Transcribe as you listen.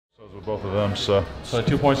with both of them, so. So the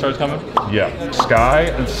 2 porn stars coming? Yeah, Sky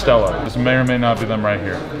and Stella. This may or may not be them right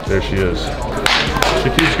here. There she is. She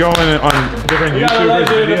keeps going on different YouTubers'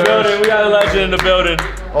 videos. We got a legend in the building.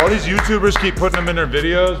 All these YouTubers keep putting them in their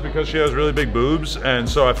videos because she has really big boobs, and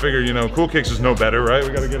so I figured, you know, Cool Kicks is no better, right? We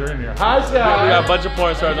gotta get her in here. Hi, Sky! We got a bunch of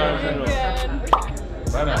porn stars on our channel.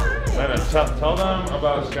 Lena, tell them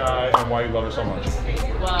about Sky and why you love her so much.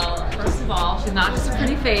 Well, first of all, she's not just a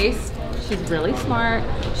pretty face. She's really smart.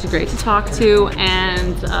 She's great to talk to,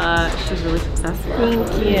 and she's really successful.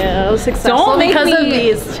 Thank you. Successful Don't make because me of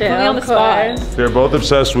these two. put me on the spot. They're both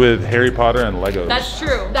obsessed with Harry Potter and Legos. That's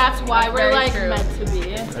true. That's why we're Very like true. meant to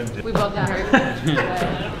be. We both have Harry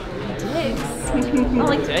Potter. Dicks. I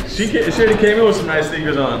like dicks. She already came in with some nice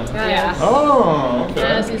sneakers on. Yeah. Oh, okay.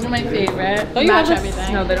 Yes, these are my favorite. Don't you match have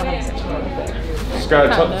everything. No, they don't have sex. Sky,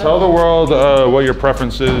 tell the world what your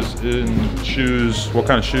preference is in shoes, what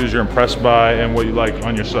kind of shoes you're impressed by, and what you like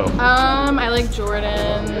on yourself. I like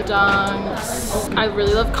Jordan, Dunks. I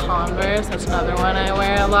really love Converse. That's another one I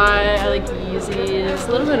wear a lot. I like Yeezys.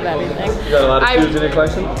 A little bit of everything. You got a lot of shoes in your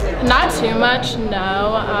collection? Not too much, no.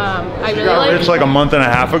 I really She got like. rich like a month and a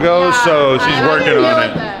half ago, Yeah, so she's I working deal on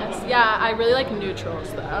with it. this. Yeah, I really like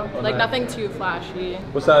neutrals though. Like nothing too flashy.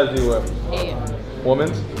 What size do you wear? 8.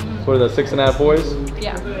 Women's? So what are the 6.5 boys?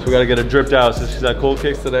 Yeah. So we gotta get her dripped out since she's at Cool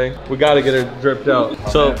Kicks today. We gotta get her dripped out.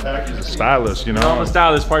 So He's a stylist, you know. I'm a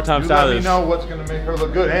stylist, part-time You let me stylist. know what's gonna make her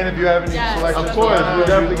look good, and if you have any Yes, selections, Of course, we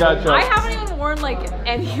definitely got you. I haven't even worn like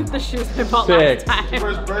any of the shoes I bought Sick. last She time.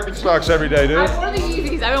 wears Birkenstocks every day, dude. I've worn the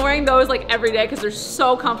Yeezys. I've been wearing those like every day because they're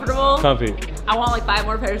so comfortable. Comfy. I want like 5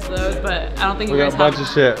 more pairs of those, but I don't think We you got guys a bunch have.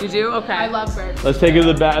 of shit. You do? Okay. I love birds. Let's take it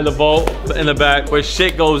to the back of the vault in the back where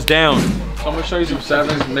shit goes down. So I'm gonna show you some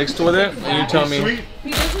sevens mixed with it, and you tell me Sweet.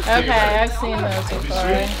 Okay, I've seen those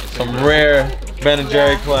before. some rare Ben &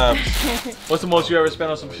 Jerry collabs. What's the most you ever spent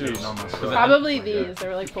on some shoes? Probably these. They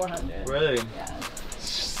were like 400. Really? Yeah.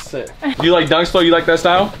 Sick. Do you like Dunks though? You like that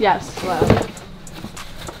style? Yes. Love.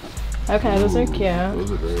 Okay, those are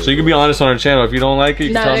cute. So you can be honest on our channel. If you don't like it,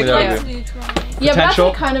 you can No, tell me they're that. cute. Yeah, but that's Potential?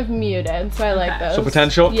 like kind of muted, so I like those. So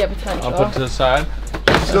potential? Yeah, potential. I'll put it to the side.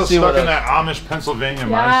 Still see stuck what in that Amish Pennsylvania Yeah,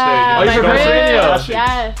 mind Oh, state. you're my from roots, Pennsylvania?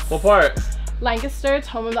 Yes. What part? Lancaster, it's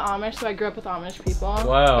home of the Amish, so I grew up with Amish people.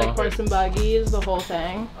 Wow. Like horse and buggies, the whole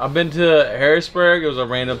thing. I've been to Harrisburg. It was a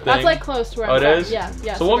random thing. That's like close to where Oh, I'm it from. is? Yeah,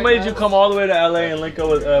 yeah. So what super made you close. come all the way to LA and link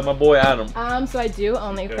up with my boy Adam? So I do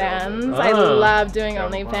OnlyFans. I Ah. love doing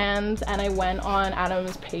OnlyFans, and I went on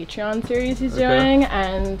Adam's Patreon series he's Okay. doing,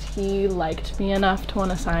 and he liked me enough to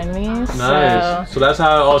want to sign me. Nice. So that's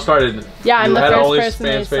how it all started. Yeah, I'm You the had an first person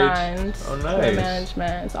OnlyFans they page? signed Oh, for nice.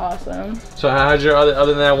 management. It's awesome. So how'd your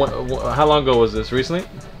other than that? How long ago was this? Recently?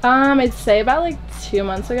 I'd say about like 2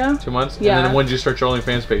 months ago. 2 months? Yeah. And then when did you start your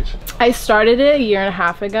OnlyFans page? I started it a year and a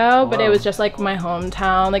half ago, but Wow. it was just like my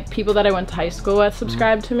hometown, like people that I went to high school with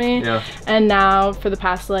subscribed to me. Yeah. And now for the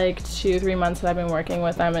past like 2-3 months that I've been working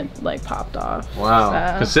with them, it like popped off. Wow.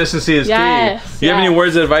 So. Consistency is Yes, key. Do you have any yes.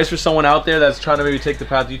 words of advice for someone out there that's trying to maybe take the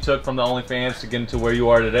path you took from the OnlyFans to get into where you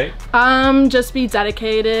are today? Just be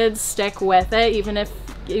dedicated, stick with it, even if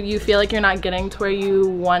you feel like you're not getting to where you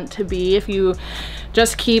want to be. If you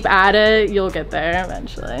just keep at it, you'll get there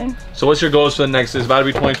eventually. So what's your goals for the next? It's about to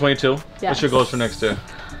be 2022. What's Yes. your goals for next year?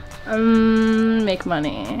 Make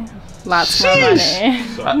money. Lots more money.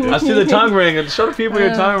 I see the tongue ring. Show the people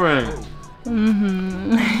your tongue ring.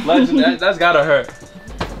 Legend, that's gotta hurt.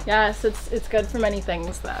 Yes, it's good for many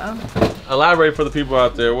things though. Elaborate for the people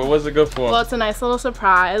out there. What was it good for? Well, it's a nice little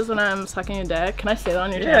surprise when I'm sucking a dick. Can I say that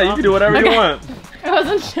on your Yeah, channel? you can do whatever you Okay. want. I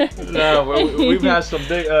wasn't sure. No, we've had some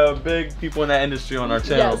big people in that industry on our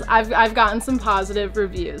channel. Yes, I've gotten some positive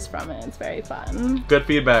reviews from it. It's very fun. Good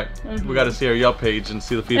feedback. We got to see our Yelp page and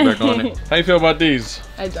see the feedback on it. How you feel about these?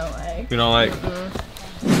 I don't like. You don't like?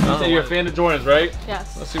 You say you're a fan of Jordans, right?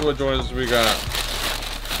 Yes. Let's see what Jordans we got.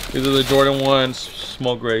 These are the Jordan 1s,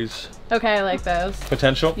 smoke grays. Okay, I like those.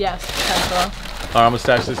 Potential? Yes, potential. All right, I'm gonna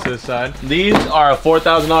stash this to the side. These are a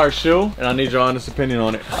 $4,000 shoe, and I need your honest opinion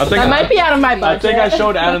on it. I think That might be out of my I budget. think I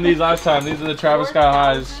showed Adam these last time. These are the Travis Scott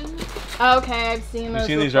highs. Okay, I've seen those.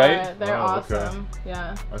 seen these, before. right? They're Oh, okay. awesome.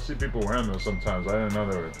 Yeah. I see people wearing those sometimes. I didn't know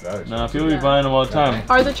they were that expensive. Nah, people be buying them all the time.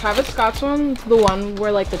 Are the Travis Scott's ones the one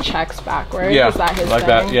where like the checks backwards? Yeah, Is that his like thing?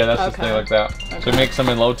 that. Yeah, that's his Okay. thing, like that. So he makes them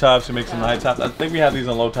in low tops, he makes them in high tops. I think we have these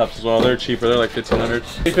in low tops as well. They're cheaper. They're like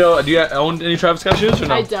 $1,500. Do you own any Travis Scott shoes or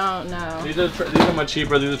no? I don't know. These are much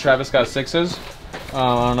cheaper. These are Travis Scott 6s.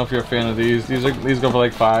 I don't know if you're a fan of these. These go for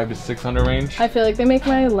like $500 to $600 range. I feel like they make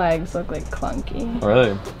my legs look like clunky. Oh,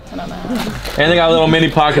 really? I don't know. And they got a little mini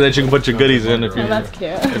pocket that you can put your goodies in if Oh, that's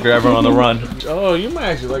cute. you're ever on the run. Oh, you might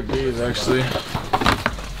actually like these actually.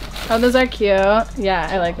 Oh, those are cute. Yeah,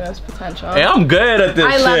 I like those potential. Hey, I'm good at this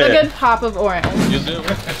shit. I love a good pop of orange. You do?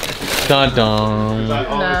 Dun dun.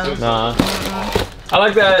 No. Nah. I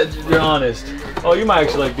like that you're honest. Oh, you might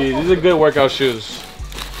actually like these. These are good workout shoes.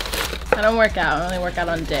 I don't work out. I only work out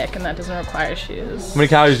on dick, and that doesn't require shoes. How many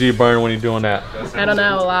calories do you burn when you're doing that? I don't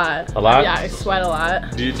know, a lot. A lot? Yeah, I sweat a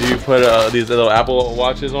lot. Do you put these little Apple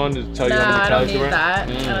watches on to tell you how many calories you burn? No, I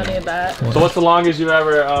don't need that. So what's the longest you've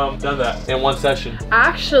ever done that in one session?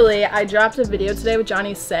 Actually, I dropped a video today with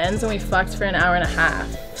Johnny Sins, and we fucked for an hour and a half.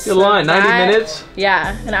 You're lying, 90 minutes?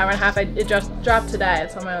 Yeah, an hour and a half. It just dropped today.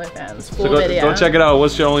 It's on my OnlyFans. Full video. Go check it out.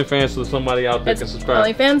 What's your OnlyFans so somebody out there can subscribe?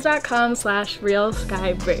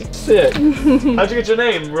 Onlyfans.com/RealSkyBree. Sick. How'd you get your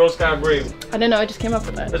name, Real Sky Bree? I don't know. I just came up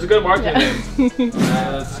with it. It's a good marketing name.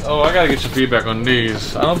 Oh, I gotta get your feedback on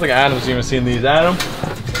these. I don't think Adam's even seen these. Adam,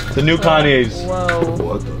 the new Kanye's. Whoa.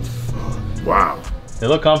 What the fuck? Wow. They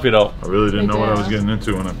look comfy though. I really didn't know what I was getting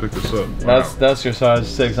into when I picked this up. Wow. That's your size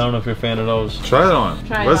 6. I don't know if you're a fan of those. Try it on.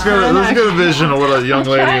 Let's get a vision of what a young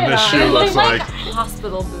lady in this shoe looks like.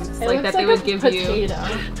 Hospital boots, It like looks that they would give you. potato.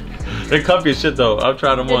 They're comfy as shit though. I've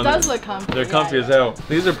tried them on. It does look comfy. They're comfy as hell.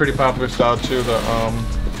 These are pretty popular style too. The I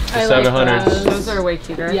 700s. Like Those are way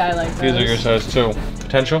cuter. Yeah, I like those. These are your size too.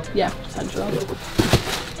 Potential? Yeah, potential.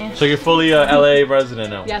 So you're fully LA resident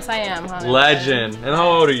now? Yes, I am. Honestly. Legend. And how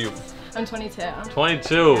old are you? I'm 22.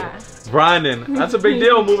 22. Yeah. Grinding. That's a big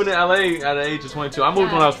deal moving to LA at the age of 22. I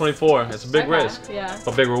moved when I was 24. It's a big risk. Yeah.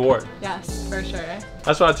 A big reward. Yes, for sure.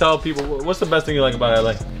 That's what I tell people. What's the best thing you like about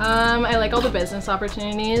LA? I like all the business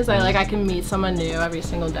opportunities. I can meet someone new every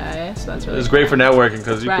single day, so that's really It's great for networking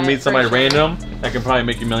because you can Right, meet somebody for sure. random that can probably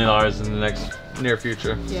make you $1 million in the next near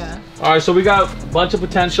future. Yeah. All right, so we got a bunch of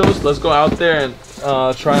potentials. Let's go out there and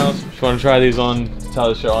try out. If you want to try these on, tell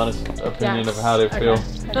us your honest opinion of how they feel. I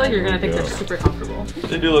feel like you're gonna think they're super comfortable.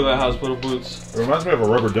 They do look like hospital boots. It reminds me of a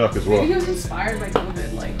rubber duck as well. Maybe he was inspired by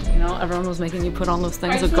COVID, like, you know, everyone was making you put on those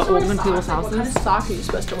things that go in people's What kind of houses. sock are you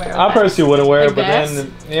supposed to wear? I personally wouldn't wear it, Like but this?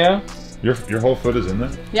 then, yeah. Your whole foot is in there?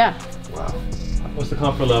 Yeah. Wow. What's the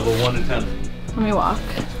comfort level, 1 to 10? Let me walk.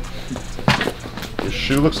 Your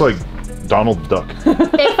shoe looks like Donald Duck.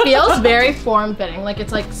 It feels very form-fitting. Like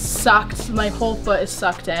it's like sucked. My whole foot is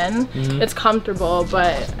sucked in. It's comfortable,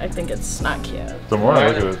 but I think it's not cute. The more I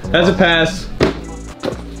look at it, the more That's a pass.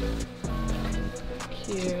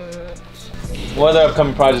 Cute. What other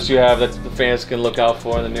upcoming projects you have that the fans can look out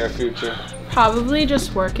for in the near future? Probably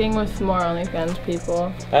just working with more OnlyFans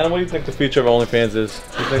people. Adam, what do you think the future of OnlyFans is?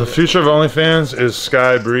 The future of OnlyFans is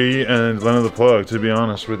Sky Bree and Lena the Plug, to be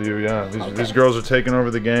honest with you. Yeah, these girls are taking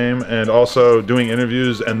over the game and also doing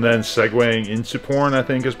interviews and then segueing into porn, I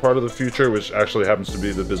think, is part of the future, which actually happens to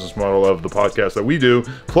be the business model of the podcast that we do.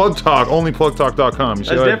 Plug Talk, onlyplugtalk.com. That's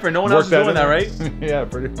different. No one else is doing that, right? Yeah,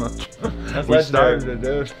 pretty much. That's We legendary. started it,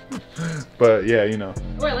 dude. But yeah, you know.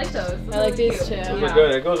 Oh, I like those. I like these too. Those are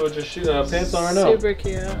good. It goes with your pants on right now. Super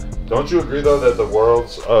cute. Don't you agree though that the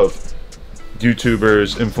worlds of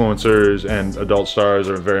YouTubers, influencers, and adult stars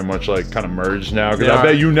are very much like kind of merged now? Because I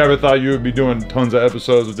bet you never thought you would be doing tons of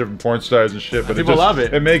episodes with different porn stars and shit. But People love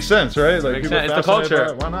it. It makes sense, right? Like Makes people are sense. It's the fascinated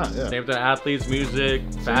culture. by it. Why not? Yeah. Same thing, athletes, music,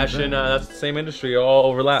 fashion, that's the same industry, it all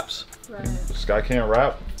overlaps. Right. Sky can't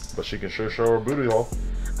rap, but she can sure show her booty hole.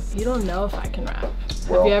 You don't know if I can rap.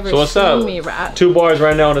 Well, Have you ever So what's seen up? me rap? 2 bars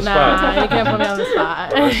right now on the spot. Nah, you can't put me on the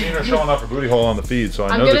spot. I've seen her showing off her booty hole on the feed, so I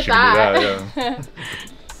I'm know good that at she can do that. that. Yeah.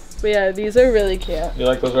 But yeah, these are really cute. You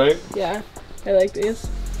like those, right? Yeah, I like these.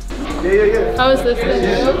 Yeah. How is this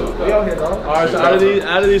thing? Alright, so out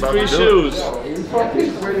of these 3 shoes,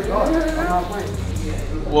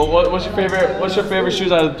 well, what's your favorite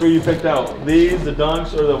shoes out of the 3 you picked out? These, the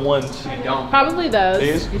Dunks, or the ones? Probably those.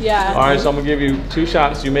 These? Yeah. Alright, so I'm gonna give you 2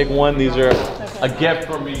 shots. You make one. These are a gift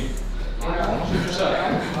from me.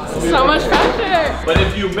 So much pressure. But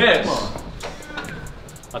if you miss,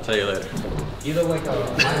 I'll tell you later. Either way,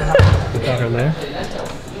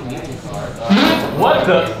 What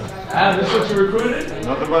the? Ah, this is what you recruited?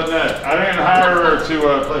 Nothing but that. I didn't hire her to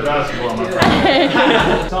play basketball, my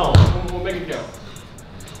friend. Tom, we'll make it go.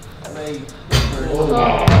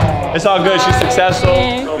 It's all good. She's successful.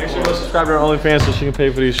 So make sure you go subscribe to her OnlyFans so she can pay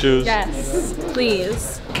for these shoes. Yes,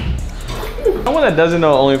 please. Someone that doesn't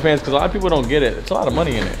know OnlyFans, because a lot of people don't get it. It's a lot of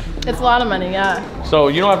money in it. It's a lot of money, yeah. So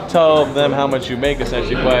you don't have to tell them how much you make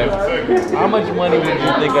essentially, but how much money would you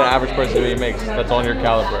think an average person really makes that's on your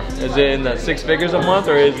caliber? Is it in the 6 figures a month,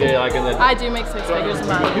 or is it like in the... I do make 6 figures a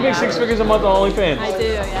month. You make 6 figures a month on OnlyFans? I do,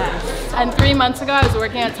 yeah. And 3 months ago, I was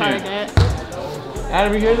working at Target.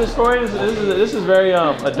 Adam, you hear this story? This is very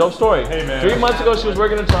a dope story. Hey, man. 3 months ago, she was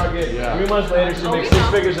working at Target. Yeah. 3 months later, she makes 6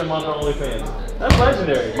 figures a month on OnlyFans. That's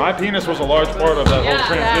legendary. My penis was a large part of that whole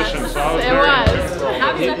transition, so I was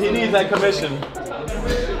very He needs that commission.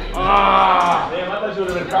 Ah! Damn, I thought you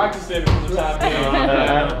would have been practicing from the time being.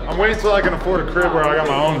 I'm waiting till I can afford a crib where I got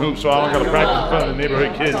my own hoop, so I don't gotta practice in front of the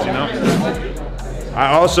neighborhood kids, you know?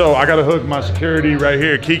 I gotta hook my security right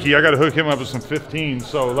here, Kiki. I gotta hook him up with some 15s.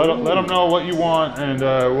 So let him know what you want, and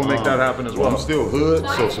we'll make that happen as well. I'm still hood,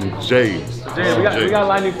 so some J's. Jay, we got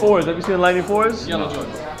Lightning 4s. Have you seen the Lightning 4s? Yellow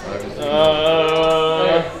joints.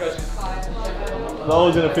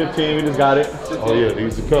 Those in a 15. We just got it. Oh yeah,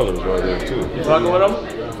 these are colors right there too. You fucking with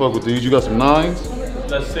them? Fuck with these. You got some 9s?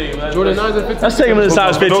 Let's see. Jordan 9s and 15s. Let's take him to the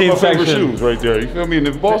size 15 Those are my favorite section. shoes right there. You feel me? And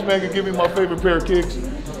if Boss Man can give me my favorite pair of kicks,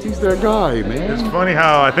 he's their guy, man. It's funny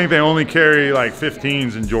how I think they only carry like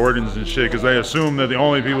 15s and Jordans and shit because they assume that the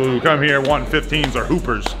only people who come here wanting 15s are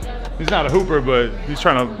hoopers. He's not a hooper, but he's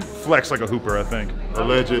trying to flex like a hooper, I think.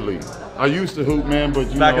 Allegedly. I used to hoop, man,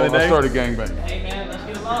 but you Back know, in the day? I started gangbanging. Hey man, let's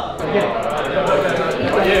get them up.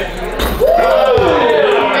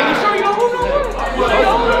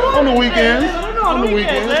 On the weekends. On the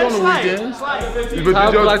weekends. But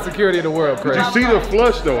Top did y'all- flight security in the world, Did Craig. you see the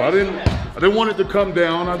flush though? I didn't want it to come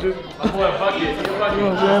down. I just.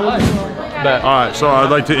 Alright, so I'd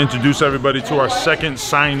like to introduce everybody to our second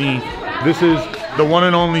signee. This is the one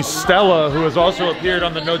and only Stella, who has also appeared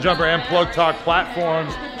on the No Jumper and Plug Talk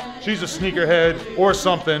platforms. She's a sneakerhead or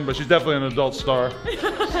something, but she's definitely an adult star.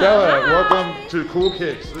 Stella, welcome to Cool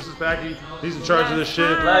Kicks. This is Becky. He's in charge of this shit.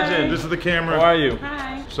 Legend. This is the camera. How are you?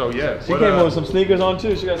 Hi. So yeah. She came in with some sneakers on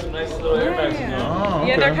too. She got some nice little Air Maxes on. Oh,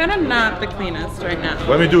 Yeah, okay. they're kind of not the cleanest right now.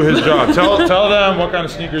 Let me do his job. Tell them what kind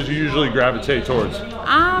of sneakers you usually gravitate towards.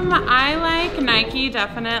 I like Nike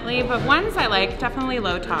definitely, but ones I like definitely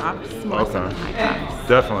low tops more so than high tops.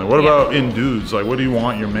 Definitely. What about in dudes? Like, what do you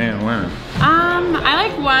want your man wearing? I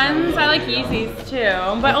like ones. I like Yeezys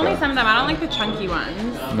too, but only some of them. I don't like the chunky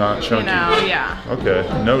ones. Not chunky. You know, yeah. Okay,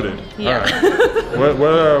 noted. Yeah. All right.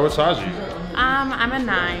 What size are you? I'm a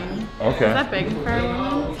 9. Okay. Is that big for a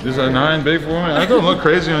woman? Is a 9 big for women? That don't look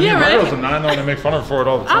crazy on Yeah, you. My right? girl's a 9 though, and they make fun of her for it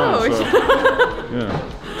all the time. Oh, so,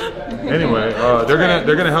 yeah. Anyway,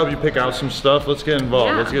 they're gonna help you pick out some stuff. Let's get involved.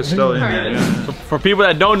 Yeah. Let's get Stella in here. Yeah. For people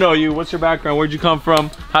that don't know you, what's your background? Where'd you come from?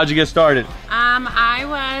 How'd you get started? I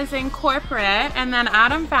was in corporate, and then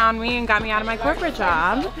Adam found me and got me out of my corporate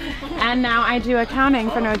job, and now I do accounting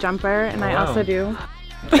for No Jumper, and I also do.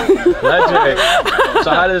 Legendary. So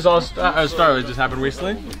how did this all start? It just happened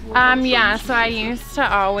recently? Yeah, so I used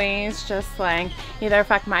to always just like either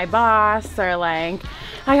fuck my boss or like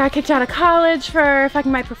I got kicked out of college for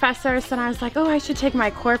fucking my professors, and I was like, oh, I should take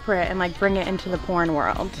my corporate and like bring it into the porn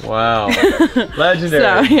world. Wow.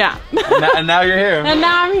 Legendary. So yeah. And now you're here. And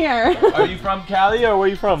now I'm here. Are you from Cali or where are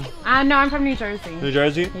you from? No, I'm from New Jersey. New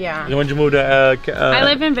Jersey? Yeah. And when'd you move to I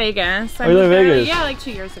live in Vegas. Oh, you live in moved there, Vegas? Yeah, like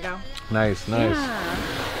 2 years ago. Nice, nice. Yeah.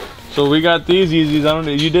 So we got these Yeezys. I don't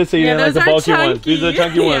know. You did say you didn't like the bulky ones. These are the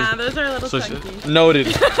chunky ones. Yeah, those are a little So chunky. noted.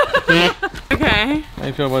 Okay. How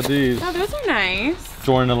you feel about these? Oh, those are nice.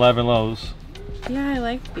 Jordan 11 lows. Yeah, I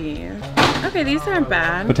like these. Okay, these aren't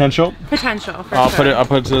bad. Potential? Potential, for I'll sure. I'll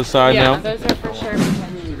put it to the side Yeah, now. those are for sure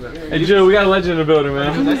potential. Hey Jill, we got a legend in the building,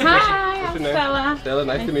 man. Hi, I'm name? Stella. Stella,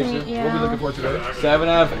 nice to meet you. What are we looking for today?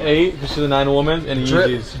 7.5, 8. She's a 9 woman and Drip.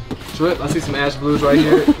 Yeezys. Drip. I see some ash blues right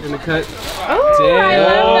here in the cut. Oh, I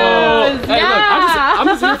love those. Hey, yeah. look, I'm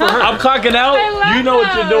just here for her. I'm clocking out. I love You know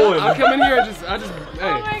what you're doing. I come in here and I just,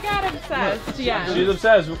 Oh hey. my god, obsessed. Yeah. She's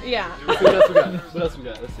obsessed. Yeah. What else we got? What else we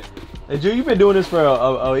got? Let's see. Hey, Jill, you've been doing this for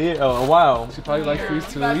a while. She probably likes these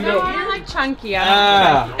too. No, You know, you're like chunky. I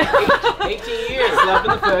Ah. 18 years. Slap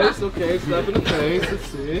in the face. Okay, slap in the face. Let's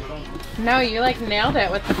see. don't- No, you like nailed it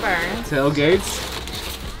with the fur. Tailgates.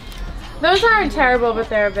 Those aren't terrible, but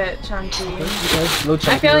they're a bit chunky. Little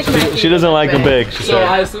I feel like Nike She doesn't like them big. She So said.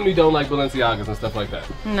 I assume you don't like Balenciagas and stuff like that.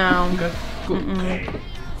 No. Cool.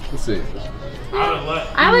 Let's see.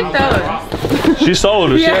 I like those. She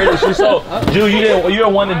sold her. She sold. Jill, you're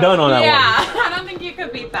one and done on that Yeah, I don't think you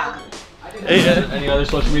could beat that. one. Hey, any other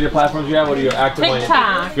social media platforms you have? What are you active on?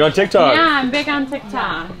 TikTok. You're on TikTok? Yeah, I'm big on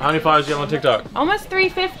TikTok. How many followers do you have on TikTok? Almost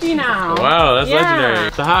 350 now. Wow, that's Yeah.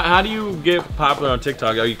 legendary. So how do you get popular on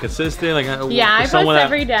TikTok? Are you consistent? Like Yeah, I post someone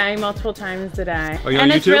every day, multiple times a day. Are you on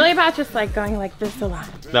And it's YouTube? really about just like going like this a lot.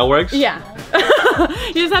 that works? Yeah.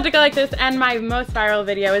 You just have to go like this, and my most viral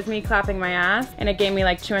video is me clapping my ass, and it gave me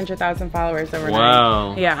like 200,000 followers overnight.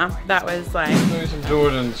 Wow. Yeah, that was like... Maybe some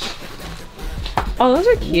Jordans. Oh, those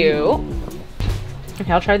are cute.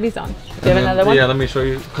 Okay, I'll try these on. Do you have another one? Yeah, let me show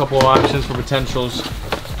you a couple of options for potentials.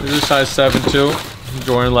 This is size 7 too.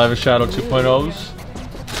 Jordan 11 Shadow 2.0s.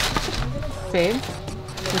 Babe.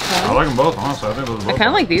 I like them both, honestly. I think those are both. I kind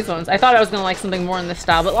of like these ones. I thought I was gonna like something more in this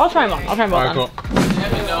style, but I'll try them on. I'll try them both on.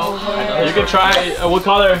 Alright, cool. You can try, what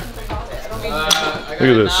color? Look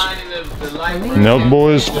at this. Nelk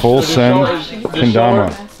Boys Full Send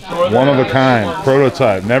Kendama. One of a kind.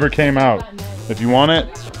 Prototype. Never came out. If you want it,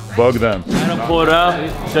 bug them. Adam pulled up.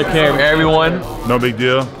 Took care of everyone. No big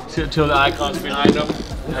deal. Till the icons behind them.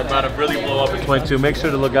 They're about to really blow up at 22. Make sure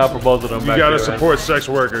to look out for both of them. You gotta support sex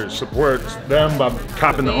workers. Support them by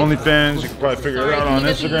copping the Onlyfans. You can probably figure it out on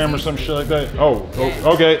Instagram or some shit like that. Oh,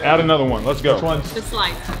 okay. Add another one. Let's go. Which ones? The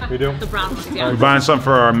slides. We do? The brown ones, yeah. We're buying some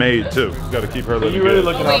for our maid too. Gotta keep her looking You really good.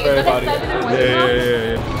 looking out for everybody.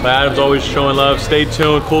 Yeah. But Adam's always showing love. Stay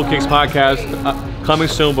tuned. Cool Kicks podcast coming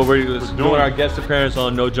soon. But we're doing our guest appearance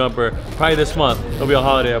on No Jumper probably this month. It'll be a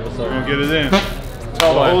holiday episode. We're gonna get it in.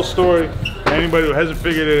 Tell the whole story. Anybody who hasn't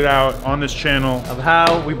figured it out on this channel of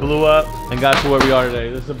how we blew up and got to where we are today.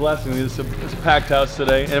 This is a blessing. It's a packed house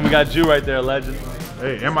today. And we got Jew right there, legend.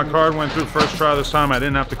 Hey, and my card went through first try this time. I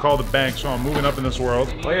didn't have to call the bank, so I'm moving up in this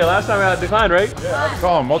world. Oh yeah, last time I declined, right? Yeah, I had to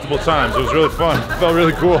call him multiple times. It was really fun. It felt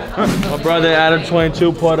really cool. My brother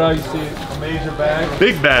Adam22 put out, you see, a major bag.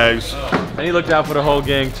 Big bags. And he looked out for the whole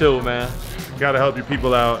gang too, man. Gotta help your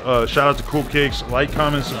people out. Shout out to Cool Cakes. Like,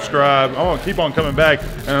 comment, subscribe. I want to keep on coming back,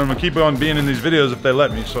 and I'm gonna keep on being in these videos if they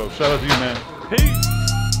let me. So shout out to you, man. Peace.